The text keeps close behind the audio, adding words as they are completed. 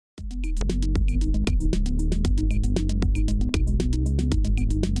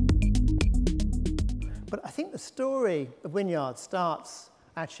story of Wynyard starts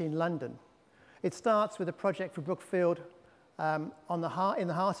actually in London. It starts with a project for Brookfield in the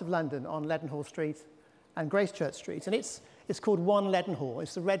heart of London on Leadenhall Street and Gracechurch Street. And it's called 1 Leadenhall.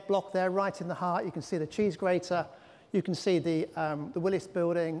 It's the red block there right in the heart. You can see the cheese grater, you can see the Willis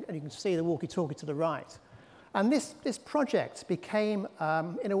building, and you can see the walkie-talkie to the right. And this project became,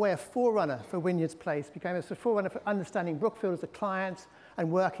 in a way, a forerunner for Wynyard Place, became a forerunner for understanding Brookfield as a client and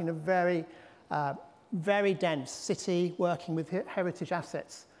working in a very dense city, working with heritage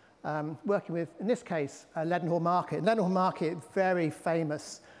assets, working with, in this case, Leadenhall Market. Leadenhall Market, very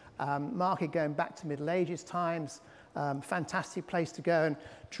famous market going back to Middle Ages times, fantastic place to go and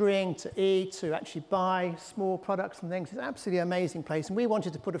drink, to eat, to actually buy small products and things. It's an absolutely amazing place. And we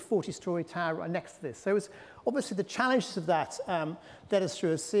wanted to put a 40-story tower right next to this. So it was obviously the challenges of that led us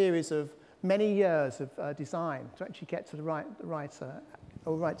through a series of many years of design to actually get to the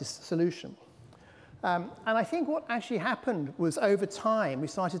right solution. And I think what actually happened was over time, we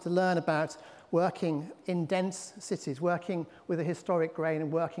started to learn about working in dense cities, working with a historic grain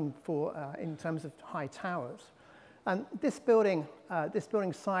and working in terms of high towers. And this building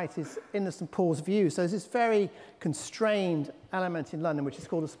site is in the St Paul's View. So there's this very constrained element in London, which is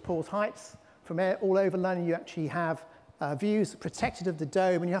called the St Paul's Heights. From all over London, you actually have views protected of the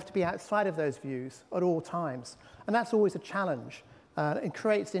dome, and you have to be outside of those views at all times. And that's always a challenge. It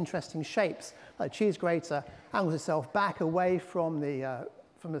creates interesting shapes. Like cheese grater angles itself back away from the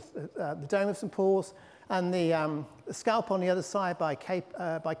dome of St Paul's, and the scalp on the other side by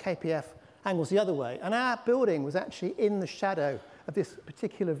KPF angles the other way. And our building was actually in the shadow of this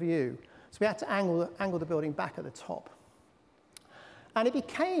particular view. So we had to angle the building back at the top. And it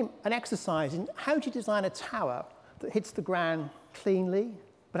became an exercise in how do you design a tower that hits the ground cleanly,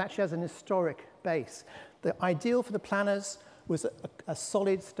 but actually has an historic base. The ideal for the planners was a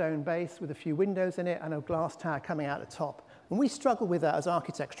solid stone base with a few windows in it and a glass tower coming out the top. And we struggled with that as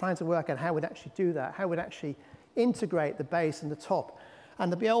architects, trying to work out how we'd actually do that, how we'd actually integrate the base and the top.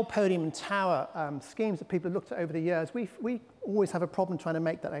 And the old podium and tower schemes that people have looked at over the years, we always have a problem trying to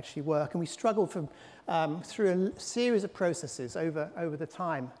make that actually work. And we struggled through a series of processes over the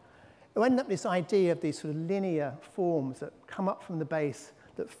time. We ended up with this idea of these sort of linear forms that come up from the base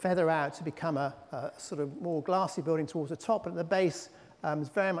that feather out to become a sort of more glassy building towards the top. But the base is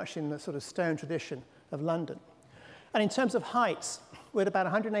very much in the sort of stone tradition of London. And in terms of heights, we're at about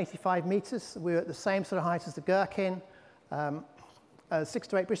 185 meters. We're at the same sort of height as the Gherkin. 6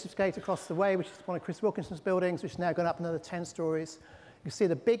 to 8 Bishopsgate across the way, which is one of Chris Wilkinson's buildings, which has now gone up another 10 stories. You can see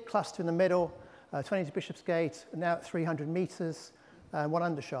the big cluster in the middle, 20 to Bishopsgate, now at 300 meters, one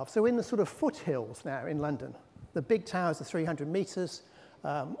undershaft. So we're in the sort of foothills now in London. The big towers are 300 meters.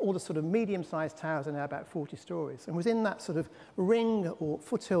 All the sort of medium-sized towers are now about 40 stories. And within that sort of ring or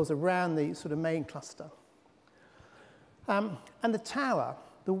foothills around the sort of main cluster. And the tower,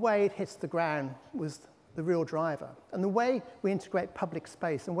 the way it hits the ground was the real driver. And the way we integrate public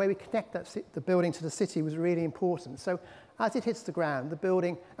space and the way we connect the building to the city was really important. So as it hits the ground, the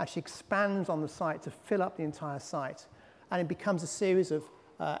building actually expands on the site to fill up the entire site. And it becomes a series of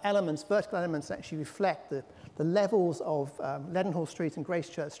elements, vertical elements that actually reflect the levels of Leadenhall Street and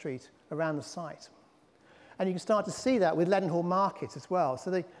Gracechurch Street around the site. And you can start to see that with Leadenhall Market as well.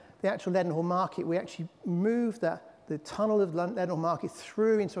 So the actual Leadenhall Market, we actually moved the tunnel of Leadenhall Market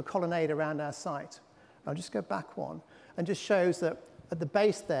through into a colonnade around our site. I'll just go back one, and just shows that at the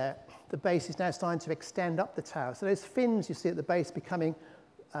base there, the base is now starting to extend up the tower. So those fins you see at the base becoming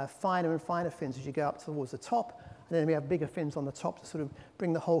finer and finer fins as you go up towards the top, and then we have bigger fins on the top to sort of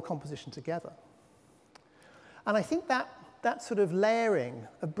bring the whole composition together. And I think that sort of layering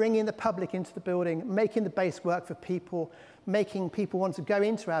of bringing the public into the building, making the base work for people, making people want to go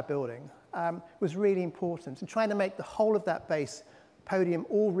into our building was really important, and trying to make the whole of that base podium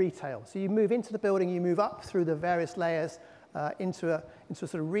all retail. So you move into the building, you move up through the various layers into a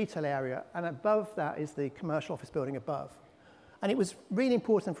sort of retail area, and above that is the commercial office building above. And it was really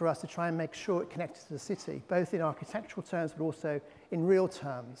important for us to try and make sure it connected to the city, both in architectural terms, but also in real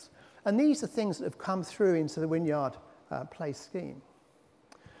terms. And these are things that have come through into the Wynyard Place scheme.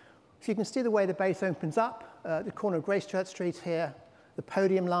 So you can see the way the base opens up, the corner of Gracechurch Street here, the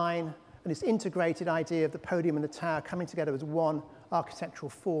podium line, and this integrated idea of the podium and the tower coming together as one architectural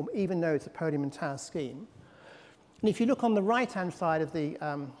form, even though it's a podium and tower scheme. And if you look on the right-hand side of the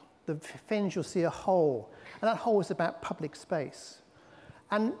fins, you'll see a hole, and that hole is about public space.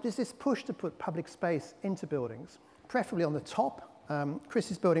 And there's this push to put public space into buildings, preferably on the top.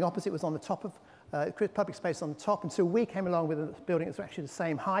 Chris's building opposite was on the top of public space on the top, until we came along with a building that was actually the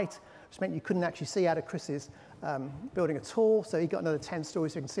same height, which meant you couldn't actually see out of Chris's building at all. So he got another 10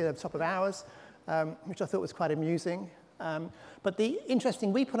 stories so you can see at the top of ours. which I thought was quite amusing. But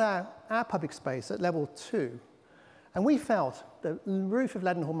we put our public space at level 2, and we felt the roof of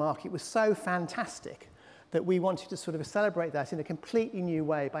Leadenhall Market was so fantastic that we wanted to sort of celebrate that in a completely new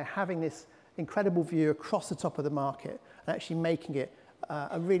way by having this incredible view across the top of the market and actually making it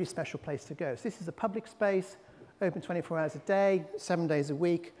a really special place to go. So this is a public space, open 24 hours a day, 7 days a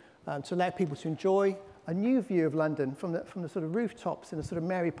week, to allow people to enjoy a new view of London from the sort of rooftops in a sort of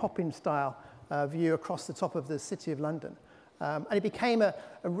Mary Poppins style view across the top of the City of London. And it became a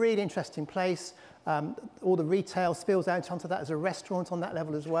really interesting place. All the retail spills out onto that. There's a restaurant on that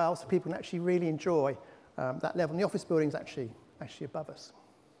level as well, so people can actually really enjoy that level. And the office building's actually above us.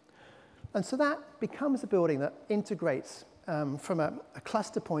 And so that becomes a building that integrates from a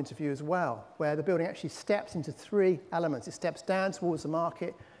cluster point of view as well, where the building actually steps into 3 elements. It steps down towards the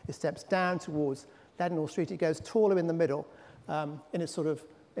market, it steps down towards Leadenhall Street, it goes taller in the middle in a sort of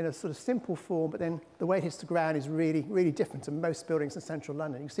simple form, but then the way it hits the ground is really, really different to most buildings in central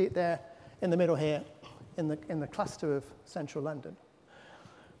London. You can see it there in the middle here in the cluster of central London.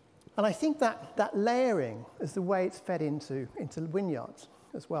 And I think that layering is the way it's fed into Wynyards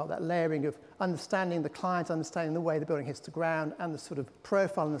as well, that layering of understanding the client, understanding the way the building hits the ground, and the sort of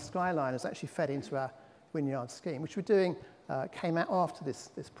profile and the skyline is actually fed into our Wynyard scheme, which we're doing, came out after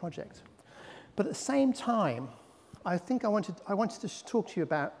this project. But at the same time, I think I wanted to talk to you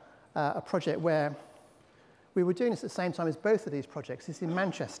about a project where we were doing this at the same time as both of these projects. It's in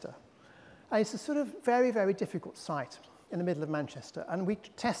Manchester. And it's a sort of very, very difficult site in the middle of Manchester. And we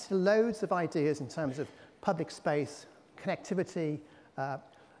tested loads of ideas in terms of public space, connectivity,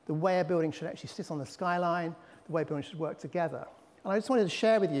 the way a building should actually sit on the skyline, the way buildings should work together. And I just wanted to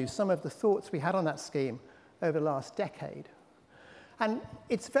share with you some of the thoughts we had on that scheme over the last decade. And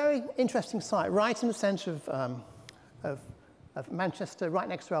it's a very interesting site, right in the centre of Manchester, right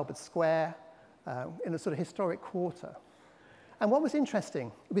next to Albert Square, in a sort of historic quarter. And what was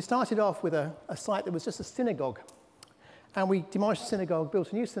interesting, we started off with a site that was just a synagogue. And we demolished the synagogue,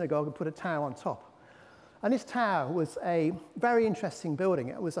 built a new synagogue, and put a tower on top. And this tower was a very interesting building.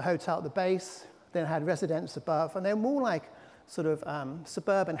 It was a hotel at the base, then it had residents above, and they were more like sort of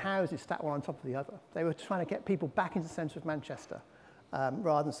suburban houses stacked one on top of the other. They were trying to get people back into the centre of Manchester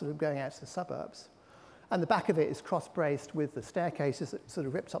rather than sort of going out to the suburbs. And the back of it is cross-braced with the staircases that sort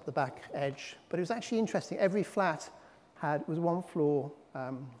of ripped up the back edge. But it was actually interesting. Every flat was one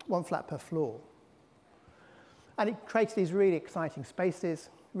flat per floor. And it created these really exciting spaces,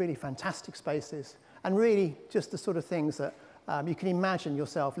 really fantastic spaces, and really just the sort of things that you can imagine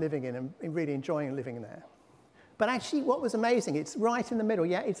yourself living in and really enjoying living there. But actually, what was amazing, it's right in the middle.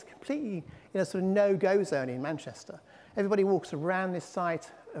 Yeah, it's completely in a sort of no-go zone in Manchester. Everybody walks around this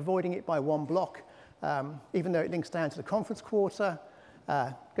site, avoiding it by 1 block, even though it links down to the conference quarter,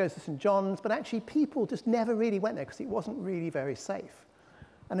 goes to St. John's. But actually, people just never really went there because it wasn't really very safe.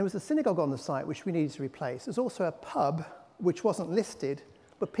 And there was a synagogue on the site which we needed to replace. There's also a pub which wasn't listed,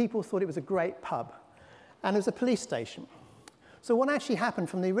 but people thought it was a great pub. And there was a police station. So what actually happened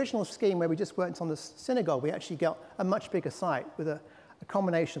from the original scheme where we just worked on the synagogue, we actually got a much bigger site with a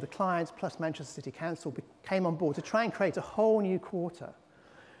combination of the clients plus Manchester City Council came on board to try and create a whole new quarter.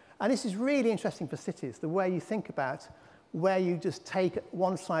 And this is really interesting for cities, the way you think about where you just take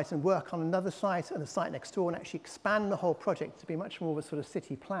one site and work on another site and the site next door and actually expand the whole project to be much more of a sort of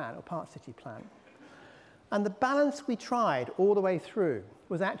city plan or part city plan. And the balance we tried all the way through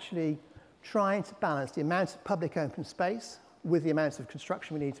was actually trying to balance the amount of public open space with the amount of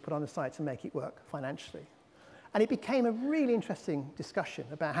construction we need to put on the site to make it work financially. And it became a really interesting discussion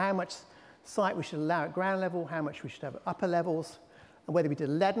about how much site we should allow at ground level, how much we should have at upper levels, and whether we did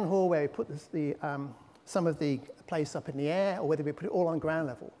Leadenhall, where we put some of the place up in the air, or whether we put it all on ground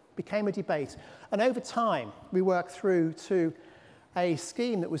level. It became a debate. And over time, we worked through to a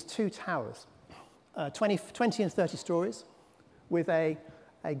scheme that was 2 towers, 20 and 30 stories, with a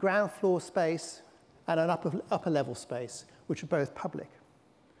ground floor space and an upper level space, which were both public.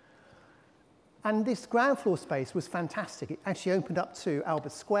 And this ground floor space was fantastic. It actually opened up to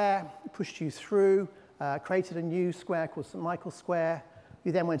Albert Square, pushed you through, created a new square called St. Michael's Square.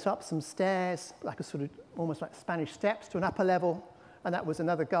 You then went up some stairs, like a sort of almost like Spanish steps to an upper level, and that was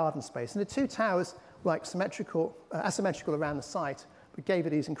another garden space. And the 2 towers were like asymmetrical around the site, but gave it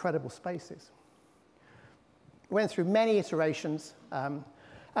these incredible spaces. We went through many iterations, and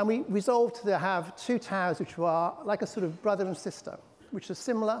we resolved to have 2 towers which were like a sort of brother and sister, which are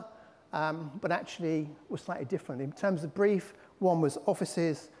similar, but actually were slightly different. In terms of brief, one was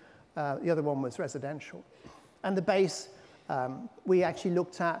offices, the other one was residential. And the base, we actually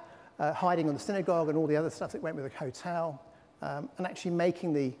looked at hiding on the synagogue and all the other stuff that went with the hotel, and actually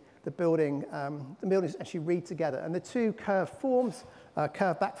making the the buildings actually read together. And the two curved forms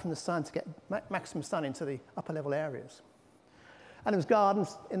curve back from the sun to get maximum sun into the upper level areas. And there was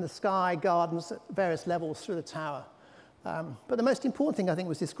gardens in the sky, gardens at various levels through the tower. But the most important thing, I think,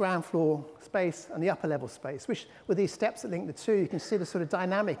 was this ground floor space and the upper level space, which with these steps that link the two, you can see the sort of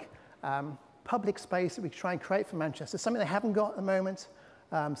dynamic public space that we try and create for Manchester, something they haven't got at the moment,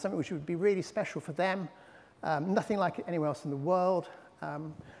 something which would be really special for them, nothing like it anywhere else in the world,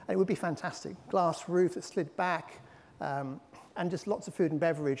 and it would be fantastic. Glass roof that slid back, and just lots of food and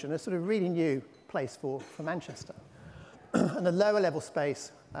beverage, and a sort of really new place for Manchester. And the lower level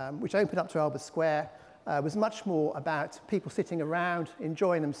space, which opened up to Albert Square, was much more about people sitting around,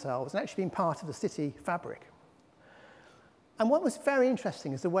 enjoying themselves, and actually being part of the city fabric. And what was very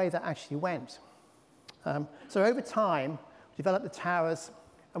interesting is the way that actually went. So over time, we developed the towers,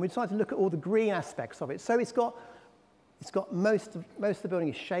 and we decided to look at all the green aspects of it. So it's got most of the building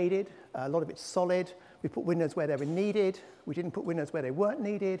is shaded, a lot of it's solid. We put windows where they were needed. We didn't put windows where they weren't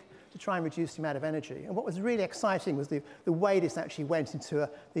needed to try and reduce the amount of energy. And what was really exciting was the way this actually went into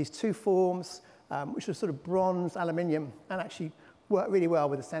these two forms, which were sort of bronze, aluminium, and actually worked really well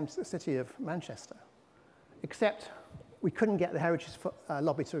with the city of Manchester. Except we couldn't get the Heritage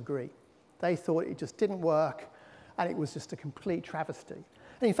lobby to agree. They thought it just didn't work, and it was just a complete travesty.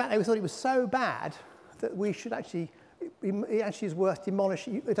 And in fact, they thought it was so bad that we should actually, it actually is worth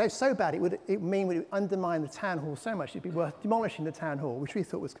demolishing. It was so bad, it would undermine the town hall so much, it'd be worth demolishing the town hall, which we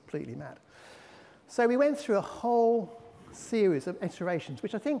thought was completely mad. So we went through a whole series of iterations,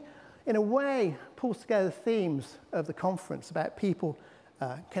 which I think, in a way, pulls together themes of the conference about people,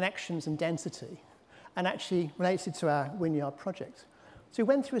 connections and density, and actually relates it to our Wynyard project. So we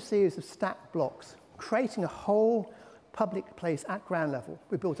went through a series of stacked blocks, creating a whole public place at ground level.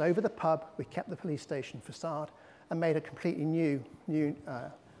 We built over the pub, we kept the police station facade, and made a completely new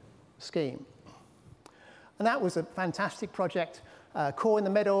scheme. And that was a fantastic project, core in the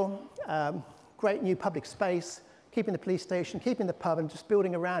middle, great new public space, keeping the police station, keeping the pub, and just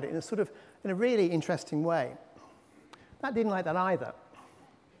building around it in a really interesting way. That didn't like that either.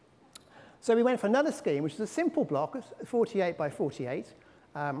 So we went for another scheme, which is a simple block, 48 by 48,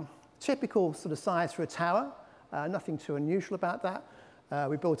 typical sort of size for a tower, nothing too unusual about that.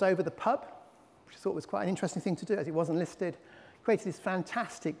 We built over the pub, which I thought was quite an interesting thing to do, as it wasn't listed, created this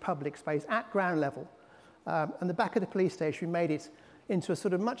fantastic public space at ground level. And the back of the police station, we made it into a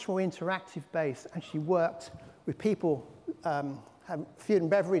sort of much more interactive base, actually worked with people, had food and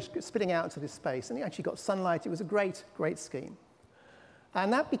beverage spitting out into this space, and it actually got sunlight. It was a great, great scheme.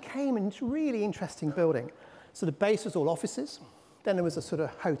 And that became a really interesting building. So the base was all offices. Then there was a sort of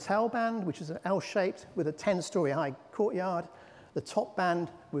hotel band, which is an L-shaped with a 10-story high courtyard. The top band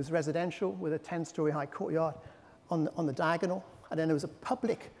was residential with a 10-story high courtyard on the diagonal. And then there was a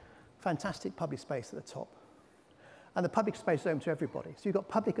fantastic public space at the top. And the public space was open to everybody. So you've got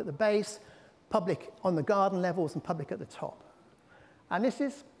public at the base, public on the garden levels, and public at the top. And this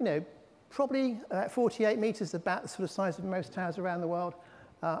is, probably 48 meters, about the sort of size of most towers around the world,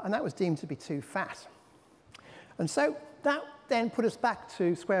 and that was deemed to be too fat. And so that then put us back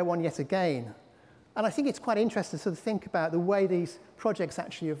to square one yet again. And I think it's quite interesting to sort of think about the way these projects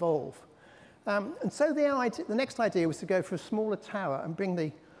actually evolve. And so the next idea was to go for a smaller tower and bring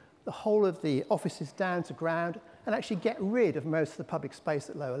the whole of the offices down to ground and actually get rid of most of the public space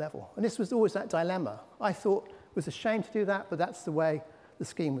at lower level. And this was always that dilemma. I thought it was a shame to do that, but that's the way the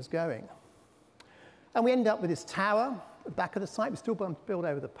scheme was going. And we ended up with this tower at the back of the site. We still built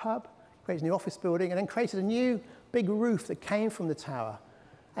over the pub, created a new office building, and then created a new big roof that came from the tower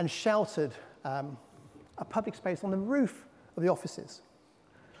and sheltered a public space on the roof of the offices.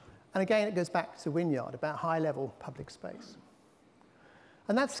 And again, it goes back to Wynyard, about high-level public space.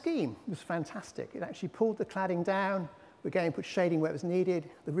 And that scheme was fantastic. It actually pulled the cladding down. We again put shading where it was needed.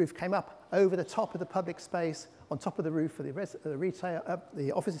 The roof came up over the top of the public space, on top of the roof for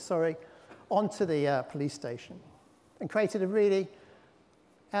the offices, onto the police station, and created a really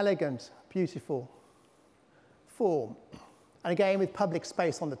elegant, beautiful form. And again, with public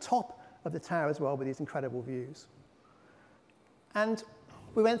space on the top of the tower as well, with these incredible views. And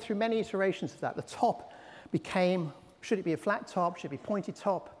we went through many iterations of that. The top became, should it be a flat top? Should it be pointy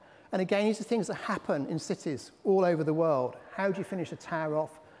top? And again, these are things that happen in cities all over the world. How do you finish a tower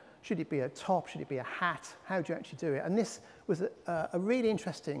off? Should it be a top? Should it be a hat? How do you actually do it? And this was a really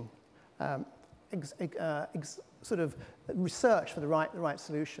interesting sort of research for the right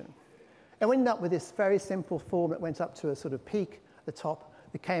solution. And we ended up with this very simple form that went up to a sort of peak at the top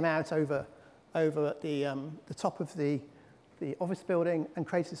that came out over the top of the office building and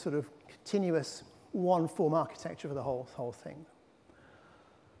created a sort of continuous one-form architecture for the whole thing.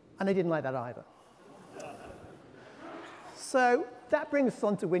 And they didn't like that either. So that brings us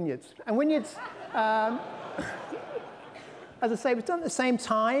on to Wynyards. And Wynyards, as I say, was done at the same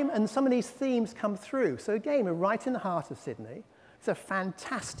time, and some of these themes come through. So again, we're right in the heart of Sydney. It's a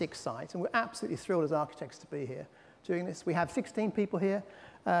fantastic site, and we're absolutely thrilled as architects to be here doing this. We have 16 people here,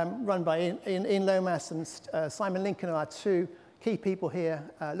 run by Ian Lomas and Simon Lincoln, are our two key people here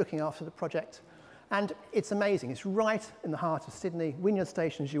looking after the project. And it's amazing. It's right in the heart of Sydney. Wynyard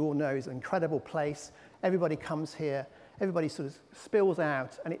Station, as you all know, is an incredible place. Everybody comes here. Everybody sort of spills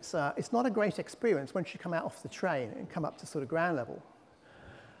out. And it's not a great experience once you come out off the train and come up to sort of ground level.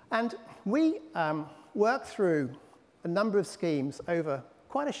 And we work through a number of schemes over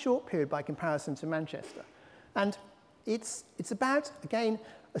quite a short period by comparison to Manchester. And it's about, again,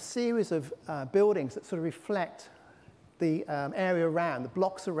 a series of buildings that sort of reflect the area around, the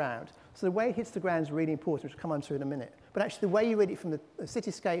blocks around. So the way it hits the ground is really important, which we'll come on to in a minute. But actually, the way you read it from the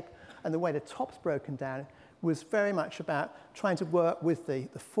cityscape and the way the top's broken down was very much about trying to work with the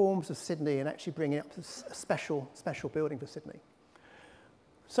forms of Sydney and actually bring it up to a special building for Sydney.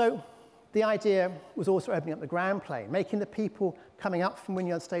 So the idea was also opening up the ground plane, making the people coming up from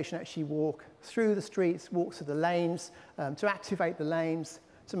Wynyard Station actually walk through the streets, walk through the lanes, to activate the lanes,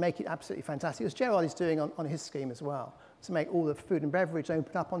 to make it absolutely fantastic, as Gerard is doing on his scheme as well, to make all the food and beverage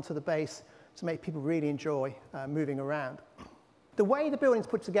open up onto the base, to make people really enjoy moving around. The way the building's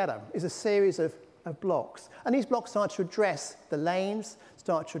put together is a series of blocks, and these blocks start to address the lanes,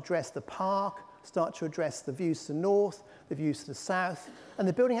 start to address the park, start to address the views to the north, the views to the south, and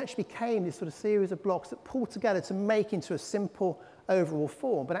the building actually became this sort of series of blocks that pulled together to make into a simple overall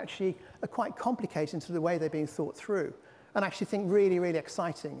form, but actually are quite complicated into the way they're being thought through, and actually think really, really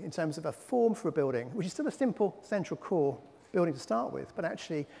exciting in terms of a form for a building, which is still a simple central core building to start with, but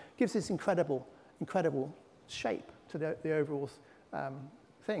actually gives this incredible shape to the overall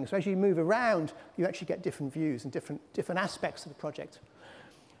thing. So as you move around, you actually get different views and different aspects of the project.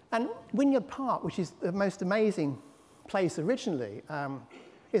 And Wynyard Park, which is the most amazing place originally,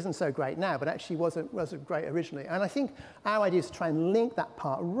 isn't so great now, but actually wasn't great originally. And I think our idea is to try and link that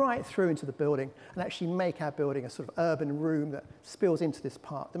part right through into the building and actually make our building a sort of urban room that spills into this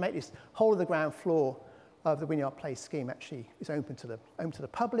park, to make this whole of the ground floor of the Wynyard Place scheme actually is open to the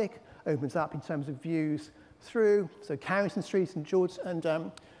public, opens up in terms of views through. So Carrington Street and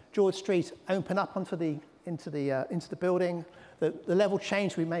George Street open up into the building. The level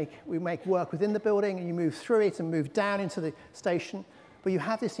change we make work within the building, and you move through it and move down into the station. But you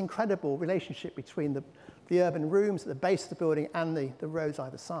have this incredible relationship between the urban rooms at the base of the building and the roads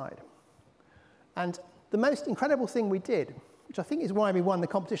either side. And the most incredible thing we did, which I think is why we won the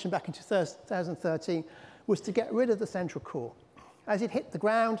competition back in 2013, was to get rid of the central core. As it hit the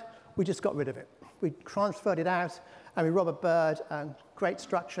ground, we just got rid of it. We transferred it out, and with Robert Bird, great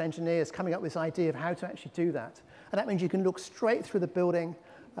structural engineers, coming up with this idea of how to actually do that. And that means you can look straight through the building,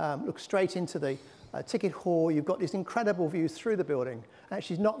 look straight into the ticket hall. You've got these incredible views through the building. And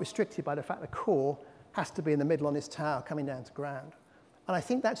actually not restricted by the fact the core has to be in the middle on this tower coming down to ground. And I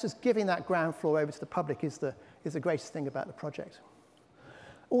think that's just giving that ground floor over to the public is the greatest thing about the project.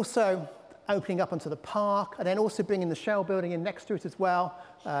 Also, opening up onto the park, and then also bringing the Shell building in next to it as well,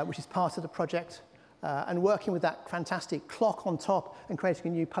 which is part of the project, and working with that fantastic clock on top and creating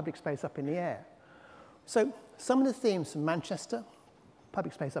a new public space up in the air. So some of the themes from Manchester,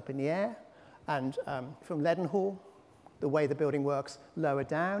 public space up in the air, and from Leadenhall, the way the building works lower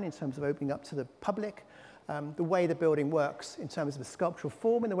down in terms of opening up to the public, the way the building works in terms of the sculptural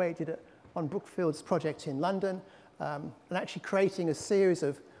form and the way it did it on Brookfield's project in London, and actually creating a series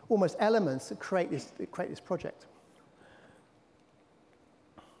of almost elements that create this project.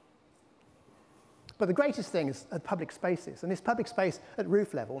 But the greatest thing is public spaces, and this public space at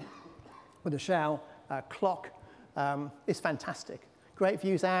roof level with the Shell clock is fantastic. Great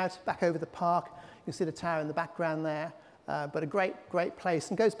views out, back over the park. You can see the tower in the background there, but a great place,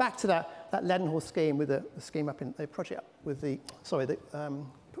 and goes back to that Leadenhall scheme with the scheme up in the project with the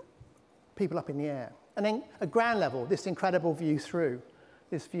people up in the air. And then at ground level, this incredible view through,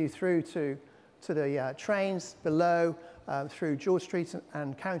 to the trains below, through George Street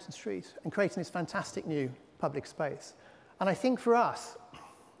and Carrington Street, and creating this fantastic new public space. And I think for us,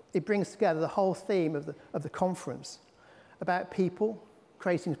 it brings together the whole theme of the conference about people,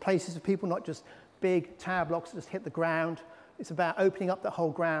 creating places for people, not just big tower blocks that just hit the ground. It's about opening up the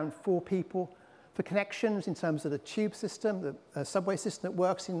whole ground for people, for connections in terms of the tube system, the subway system that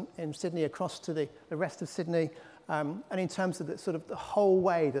works in Sydney across to the rest of Sydney, and in terms of the whole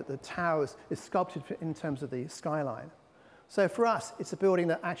way that the tower is sculpted in terms of the skyline. So for us, it's a building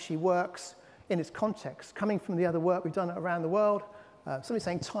that actually works in its context, coming from the other work we've done around the world, Somebody's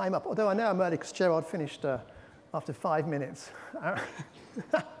saying time up, although I know I'm early because Gerard finished after 5 minutes.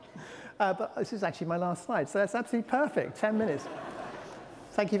 But this is actually my last slide, so that's absolutely perfect, 10 minutes.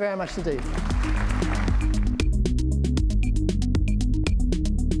 Thank you very much indeed.